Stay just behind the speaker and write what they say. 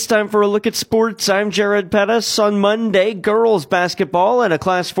It's time for a look at sports. I'm Jared Pettis. On Monday, girls basketball and a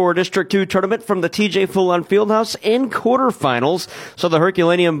Class 4 District 2 tournament from the TJ Full-On Fieldhouse in quarterfinals. So the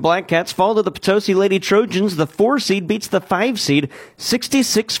Herculaneum Black Cats fall to the Potosi Lady Trojans. The 4 seed beats the 5 seed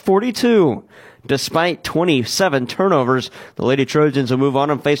 66-42. Despite 27 turnovers, the Lady Trojans will move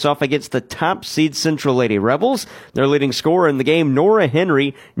on and face off against the top seed Central Lady Rebels. Their leading scorer in the game, Nora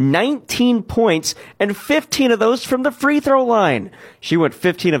Henry, 19 points, and 15 of those from the free throw line. She went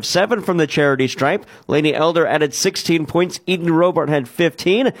 15 of 7 from the charity stripe. Lady Elder added 16 points. Eden Robart had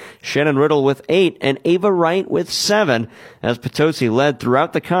 15. Shannon Riddle with 8, and Ava Wright with 7. As Potosi led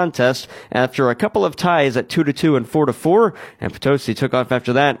throughout the contest after a couple of ties at 2-2 and 4-4, and Potosi took off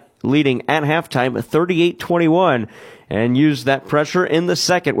after that, leading at halftime 38-21, and used that pressure in the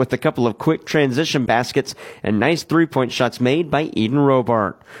second with a couple of quick transition baskets and nice three-point shots made by Eden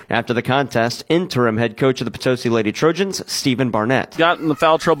Robart. After the contest, interim head coach of the Potosi Lady Trojans, Stephen Barnett. Got in the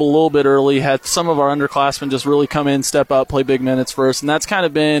foul trouble a little bit early, had some of our underclassmen just really come in, step up, play big minutes for us, and that's kind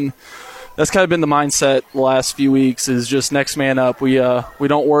of been the mindset the last few weeks, is just next man up. We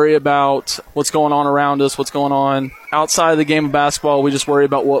don't worry about what's going on around us, what's going on outside of the game of basketball. We just worry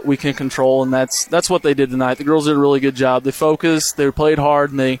about what we can control, and that's what they did tonight. The girls did a really good job. They focused, they played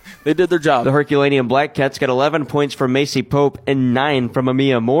hard, and they did their job. The Herculaneum Black Cats got 11 points from Macy Pope and 9 from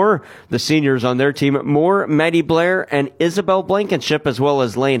Amia Moore. The seniors on their team, Moore, Maddie Blair, and Isabel Blankenship, as well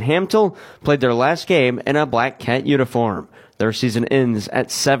as Lane Hamtel, played their last game in a Black Cat uniform. Their season ends at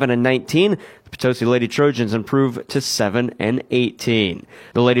 7-19. The Potosi Lady Trojans improve to 7-18.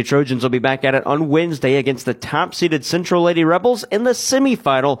 The Lady Trojans will be back at it on Wednesday against the top-seeded Central Lady Rebels in the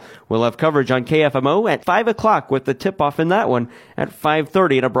semifinal. We'll have coverage on KFMO at 5 o'clock with the tip-off in that one at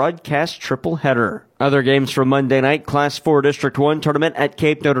 5:30 in a broadcast triple header. Other games from Monday night, Class 4 District 1 tournament at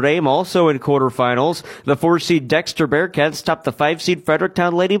Cape Notre Dame, also in quarterfinals. The 4-seed Dexter Bearcats topped the 5-seed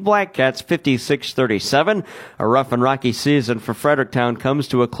Fredericktown Lady Black Cats 56-37. A rough and rocky season for Fredericktown comes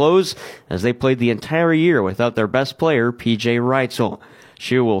to a close as they played the entire year without their best player, PJ Reitzel.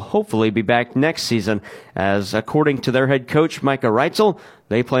 She will hopefully be back next season, as according to their head coach, Micah Reitzel,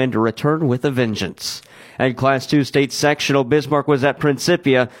 they plan to return with a vengeance. And Class 2 state sectional, Bismarck was at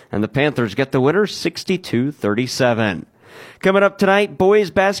Principia, and the Panthers get the winner 62-37. Coming up tonight, boys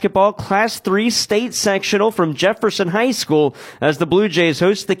basketball Class 3 state sectional from Jefferson High School as the Blue Jays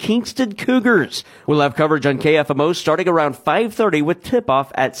host the Kingston Cougars. We'll have coverage on KFMO starting around 5:30 with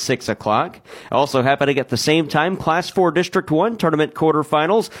tip-off at 6 o'clock. Also happening at the same time, Class 4 District 1 tournament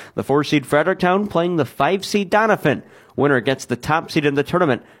quarterfinals, the 4-seed Fredericktown playing the 5-seed Doniphan. Winner gets the top seed in the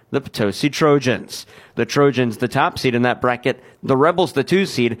tournament, the Potosi Trojans. The Trojans, the top seed in that bracket. The Rebels, the 2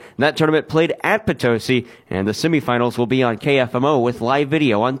 seed. That tournament played at Potosi, and the semifinals will be on KFMO with live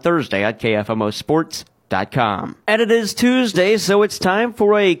video on Thursday at KFMOsports.com. And it is Tuesday, so it's time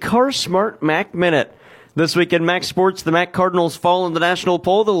for a CarSmart Mac Minute. This week in Mac Sports, the Mac Cardinals fall in the national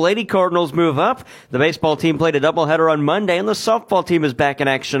poll. The Lady Cardinals move up. The baseball team played a doubleheader on Monday, and the softball team is back in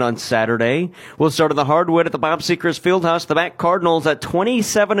action on Saturday. We'll start at the hardwood at the Bob Sechrist Fieldhouse. The Mac Cardinals at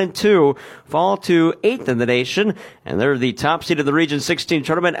 27-2 fall to 8th in the nation, and they're the top seed of the Region 16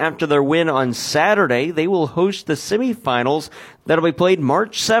 tournament after their win on Saturday. They will host the semifinals. That'll be played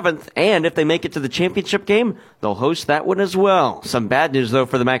March 7th, and if they make it to the championship game, they'll host that one as well. Some bad news, though,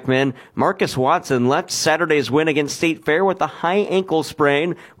 for the Mac men. Marcus Watson left Saturday's win against State Fair with a high ankle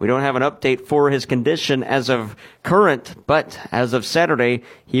sprain. We don't have an update for his condition as of current, but as of Saturday,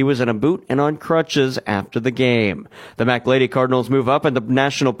 he was in a boot and on crutches after the game. The Mac Lady Cardinals move up in the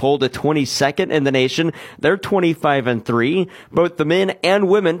national poll to 22nd in the nation. They're 25-3. Both the men and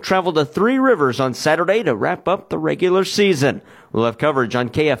women traveled to Three Rivers on Saturday to wrap up the regular season. We'll have coverage on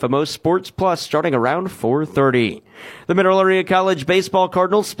KFMO Sports Plus starting around 4:30. The Mineral Area College baseball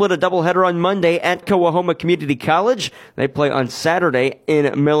Cardinals split a doubleheader on Monday at Coahoma Community College. They play on Saturday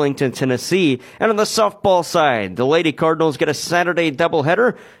in Millington, Tennessee. And on the softball side, the Lady Cardinals get a Saturday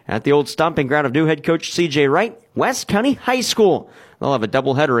doubleheader at the old stomping ground of new head coach C.J. Wright, West County High School. They'll have a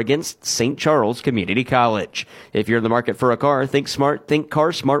doubleheader against St. Charles Community College. If you're in the market for a car, think smart, think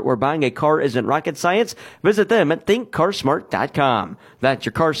CarSmart, where buying a car isn't rocket science. Visit them at thinkcarsmart.com. That's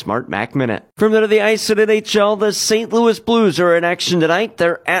your CarSmart Mac Minute. From there to the ice in NHL, the St. Louis Blues are in action tonight.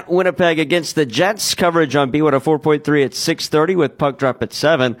 They're at Winnipeg against the Jets. Coverage on B104.3 at 6:30 with puck drop at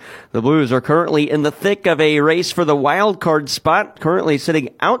 7. The Blues are currently in the thick of a race for the wild card spot, currently sitting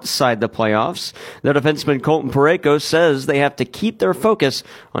outside the playoffs. Their defenseman Colton Parayko says they have to keep their focus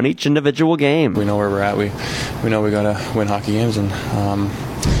on each individual game. We know where we're at. We know we got to win hockey games, and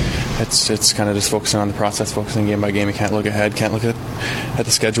it's kind of just focusing on the process, focusing game by game. You can't look ahead, can't look at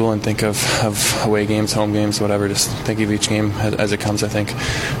the schedule and think of away games, home games, whatever. Just think of each game as it comes, I think,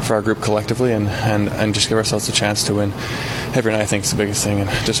 for our group collectively, and just give ourselves a chance to win every night. I think it's the biggest thing, and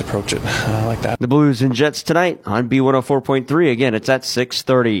just approach it like that. The Blues and Jets tonight on B104.3. Again, it's at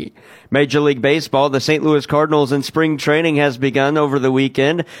 6:30. Major League Baseball, the St. Louis Cardinals in spring training has begun over the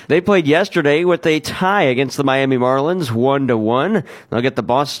weekend. They played yesterday with a tie against the Miami Marlins, 1-1. They'll get the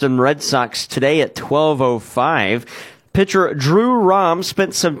Boston Red Sox today at 12:05. Pitcher Drew Rom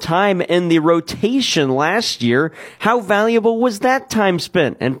spent some time in the rotation last year. How valuable was that time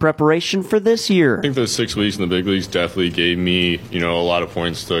spent in preparation for this year? I think those 6 weeks in the big leagues definitely gave me, a lot of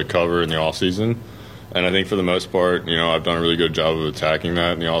points to cover in the offseason. And I think for the most part, I've done a really good job of attacking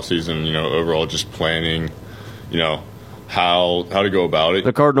that in the offseason, overall just planning, how to go about it.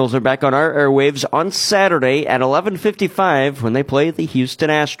 The Cardinals are back on our airwaves on Saturday at 11:55 when they play the Houston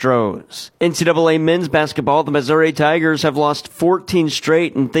Astros. NCAA men's basketball, the Missouri Tigers have lost 14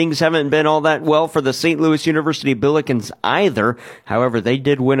 straight, and things haven't been all that well for the St. Louis University Billikens either. However, they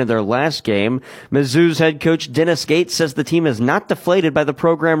did win in their last game. Mizzou's head coach Dennis Gates says the team is not deflated by the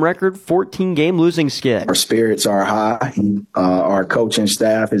program record 14-game losing skid. Our spirits are high. Our coaching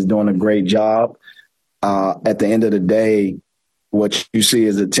staff is doing a great job. At the end of the day, what you see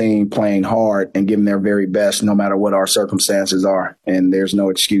is a team playing hard and giving their very best no matter what our circumstances are, and there's no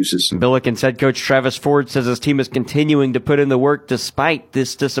excuses. Billikens head coach Travis Ford says his team is continuing to put in the work despite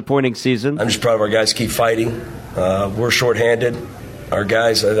this disappointing season. I'm just proud of our guys keep fighting. We're shorthanded. Our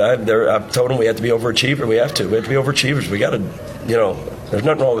guys, I've told them we have to be overachievers. We have to be overachievers. We got to, there's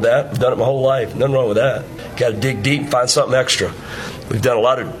nothing wrong with that. I've done it my whole life. Nothing wrong with that. Got to dig deep and find something extra. We've done a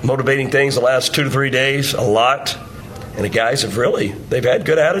lot of motivating things the last 2 to 3 days, a lot. And the guys they've had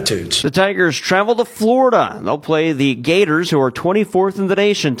good attitudes. The Tigers travel to Florida. They'll play the Gators, who are 24th in the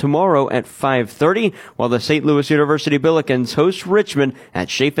nation, tomorrow at 5:30, while the St. Louis University Billikens host Richmond at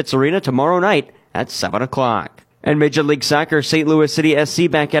Chaifetz Arena tomorrow night at 7 o'clock. And Major League Soccer, St. Louis City SC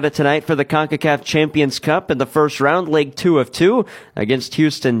back at it tonight for the CONCACAF Champions Cup in the first round, leg 2 of 2 against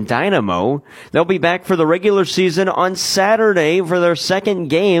Houston Dynamo. They'll be back for the regular season on Saturday for their second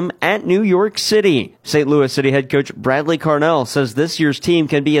game at New York City. St. Louis City head coach Bradley Carnell says this year's team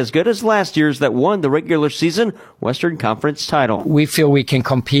can be as good as last year's that won the regular season Western Conference title. We feel we can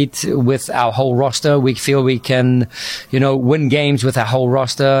compete with our whole roster. We feel we can, win games with our whole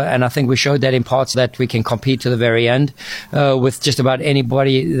roster. And I think we showed that in parts that we can compete to the very end with just about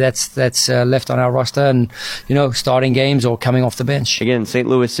anybody that's left on our roster and, starting games or coming off the bench. Again, St.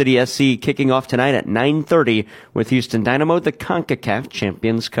 Louis City SC kicking off tonight at 9:30 with Houston Dynamo, the CONCACAF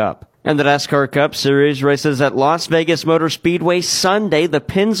Champions Cup. And the NASCAR Cup Series races at Las Vegas Motor Speedway Sunday. The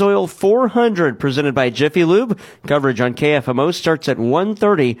Pennzoil 400 presented by Jiffy Lube. Coverage on KFMO starts at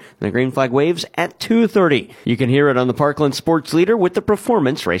 1:30. The green flag waves at 2:30. You can hear it on the Parkland Sports Leader with the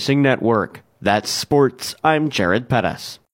Performance Racing Network. That's sports. I'm Jared Pettis.